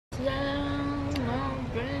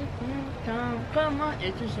Come on,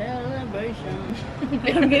 it's a celebration.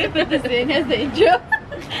 I'm gonna put this in as the intro.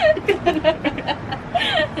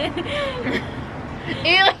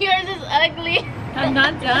 Ew, yours is ugly. I'm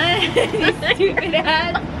not done. You stupid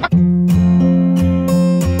ass.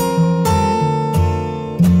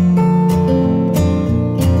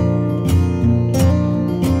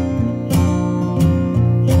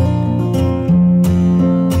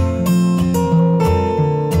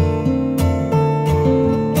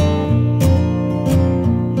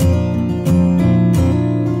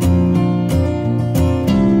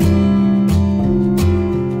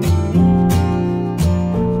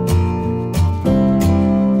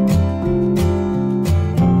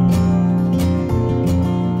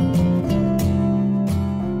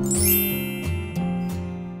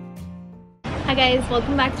 Hi guys,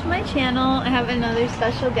 welcome back to my channel. I have another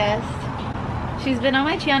special guest. She's been on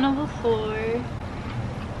my channel before.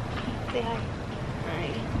 Say hi.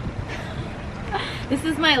 Hi. This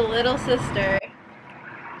is my little sister.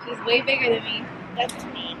 She's way bigger than me. That's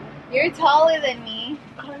me. You're taller than me.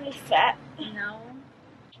 Call me fat. No.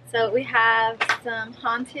 So we have some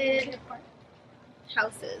haunted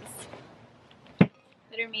houses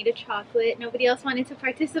that are made of chocolate. Nobody else wanted to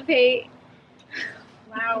participate.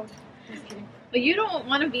 Wow. Just kidding. But you don't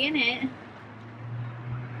want to be in it.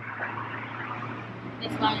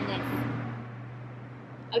 This one and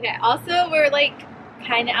this. Okay, also we're like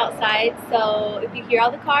kind of outside, so if you hear all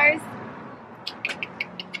the cars,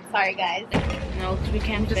 sorry guys. No, because we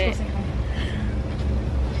can't Just fit. go say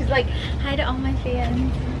hi. She's like, hi to all my fans.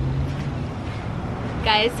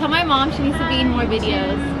 Guys, tell my mom she needs to be in more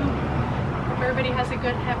videos. Everybody has a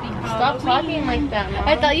good happy Stop talking like that, Mom.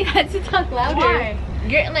 I thought you had to talk louder. Why?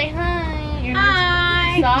 You're like, hi. You're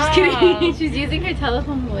Hi. Stop. Just kidding. She's using her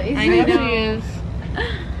telephone voice. I know she is.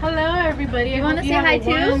 Hello everybody. You wanna say hi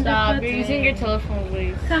too? Stop. You're using your telephone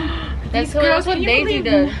voice. That's girls, what can you Daisy believe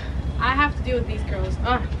does. I have to deal with these girls.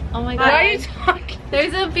 Oh my god. Why are you talking?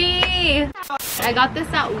 There's a bee. I got this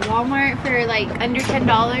at Walmart for like under $10.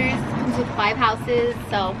 Comes with 5 houses,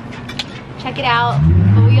 so check it out.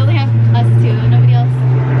 But we only have us two.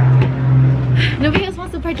 Nobody else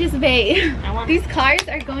wants to participate. These cars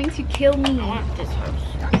are going to kill me. I want this house.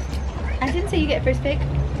 I didn't say you get first pick.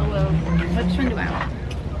 Oh well. Which one do I want?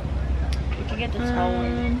 We can get the tall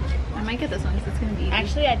one. I might get this one because it's gonna be easy.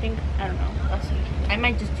 Actually, I think, I don't know. Let's see. I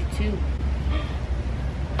might just do 2.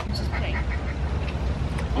 I'm just playing.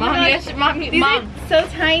 Oh Mom, my God. yes, Mom, These are so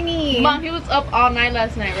tiny. Mom, he was up all night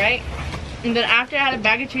last night, right? And then after I had a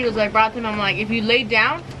bag of Cheetos, I brought them. I'm like, if you lay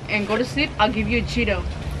down and go to sleep, I'll give you a Cheeto.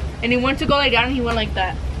 And he went to go lay down and he went like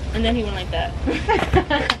that. And then he went like that.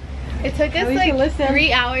 It took us like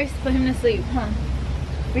 3 hours to put him to sleep. Huh.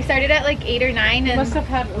 We started at like 8 or 9 and Must have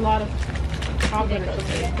had a lot of chocolate.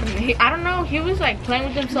 I don't know. He was like playing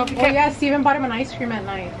with himself. Oh yeah, Steven bought him an ice cream at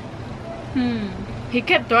night. He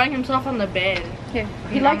kept throwing himself on the bed. Here.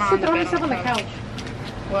 He likes to throw himself on the couch.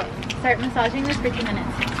 What? Start massaging this for 2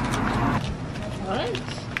 minutes. What?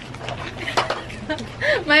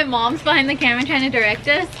 My mom's behind the camera trying to direct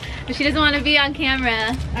us, but she doesn't want to be on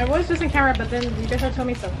camera. I was just in camera, but then you guys have told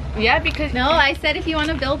me so. Yeah, because No, I said if you want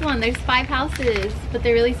to build one, there's 5 houses, but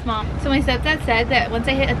they're really small. So my stepdad said that once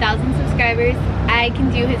I hit 1,000 subscribers, I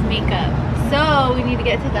can do his makeup. So we need to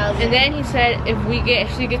get to 1,000. And then he said if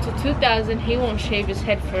she gets to 2,000, he won't shave his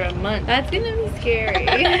head for a month. That's gonna be scary.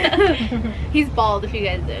 He's bald, if you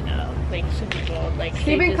guys didn't know. Like super bald. Like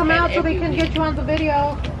Steven, come out so they can get you on the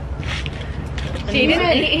video. He's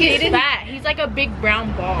Jaden- fat. He's like a big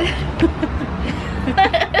brown ball.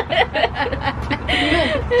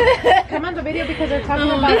 Come on the video because they're talking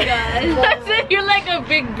Oh about my god. I said you're like a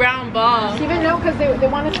big brown ball. Steven, no, because they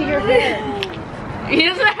want to see your hair. He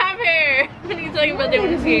doesn't have hair. What are you talking about? They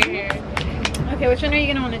want to see your hair. Okay, which one are you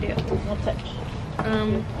gonna want to do? I'll touch.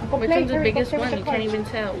 Go Which play, one's the hurry, go biggest play with one? the You can't cards. even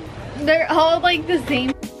tell. They're all like the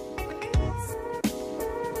same.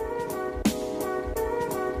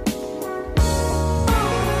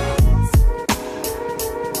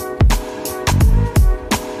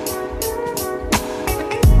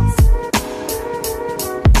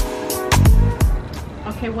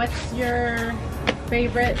 Okay, what's your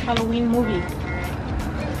favorite Halloween movie?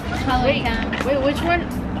 Halloween Town. Wait, which one?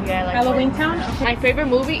 Oh, yeah, I like Halloween Town? Okay. My favorite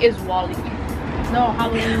movie is Wall-E. No,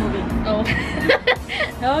 Halloween movie. Oh.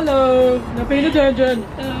 Hello, not paying attention.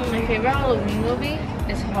 My favorite Halloween movie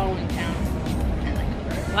is Halloween Town.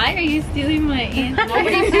 Why are you stealing my answer?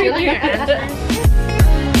 Nobody's stealing your answer.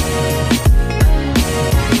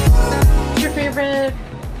 What's your favorite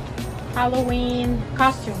Halloween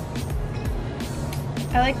costume?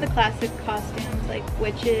 I like the classic costumes, like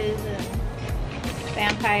witches and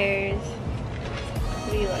vampires,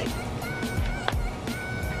 What do you like?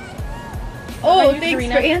 Oh, thanks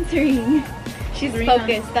for answering. She's Serena.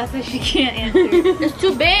 focused. That's why she can't answer. It's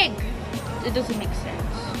too big. It doesn't make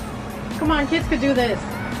sense. Come on, kids could do this.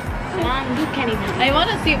 Mom, you can't even. I want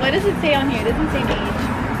to see. What does it say on here? It doesn't say age.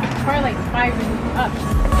 Probably like 5 and up.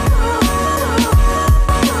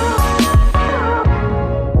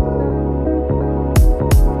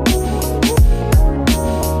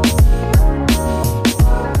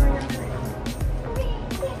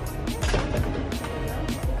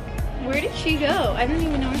 Where did she go? I don't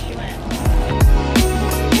even know where she went.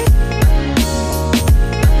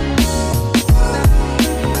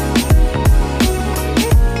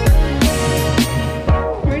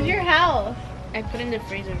 Where's your house? I put it in the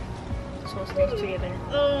freezer so it stays together.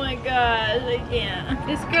 Oh my gosh, I can't.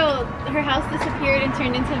 This girl, her house disappeared and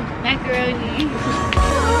turned into macaroni.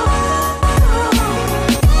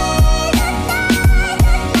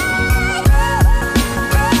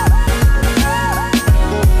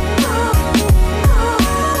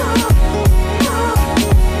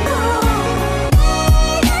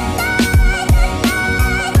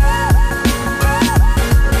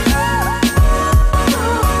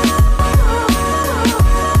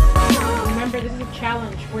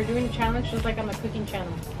 We're doing a challenge just like on the cooking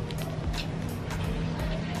channel.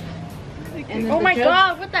 And Oh my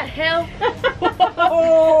god, what the hell?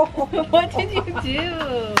 What did you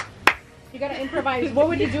do? You gotta improvise. What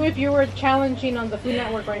would you do if you were challenging on the Food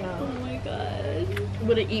Network right now? Oh my god.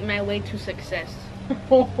 Would it eat my way to success? I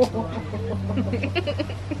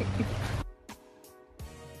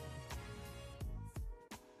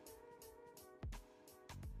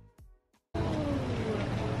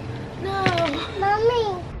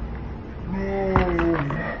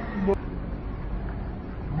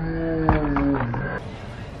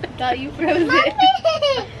thought you froze it.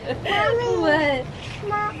 Mommy. What?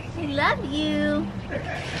 Mom. I love you.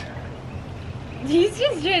 He's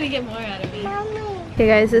just trying to get more out of me. Okay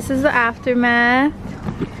guys, this is the aftermath.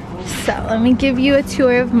 So let me give you a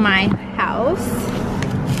tour of my house.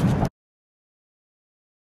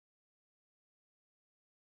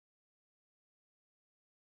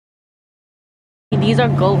 These are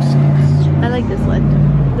ghosts. I like this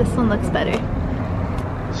one. This one looks better.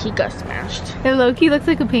 He got smashed. It low-key looks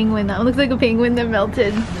like a penguin though. It looks like a penguin that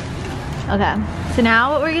melted. Okay, so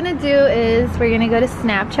now what we're gonna do is we're gonna go to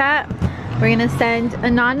Snapchat. We're gonna send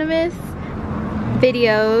anonymous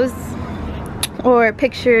videos or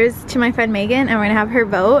pictures to my friend Megan and we're gonna have her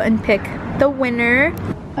vote and pick the winner.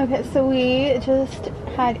 Okay, so we just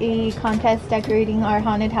had a contest decorating our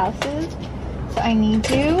haunted houses. So I need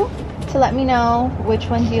you to let me know which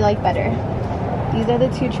ones you like better. These are the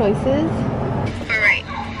two choices.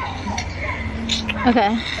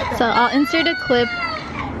 Okay, so I'll insert a clip.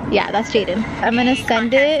 Yeah, that's Jaden. I'm gonna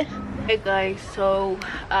send it. Hey guys, so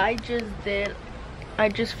I just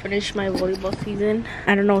finished my volleyball season.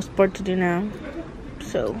 I don't know what sport to do now.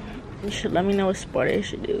 So you should let me know what sport I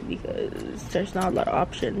should do because there's not a lot of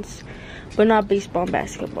options. But not baseball and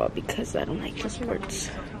basketball because I don't like those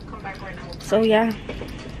sports. So yeah.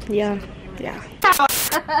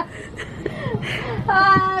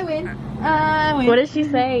 I win. What did she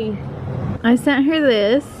say? I sent her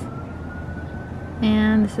this,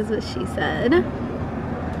 and this is what she said.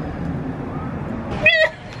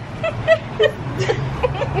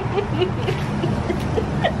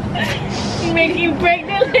 You make you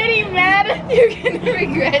pregnant lady mad. You're gonna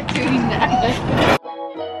regret doing that.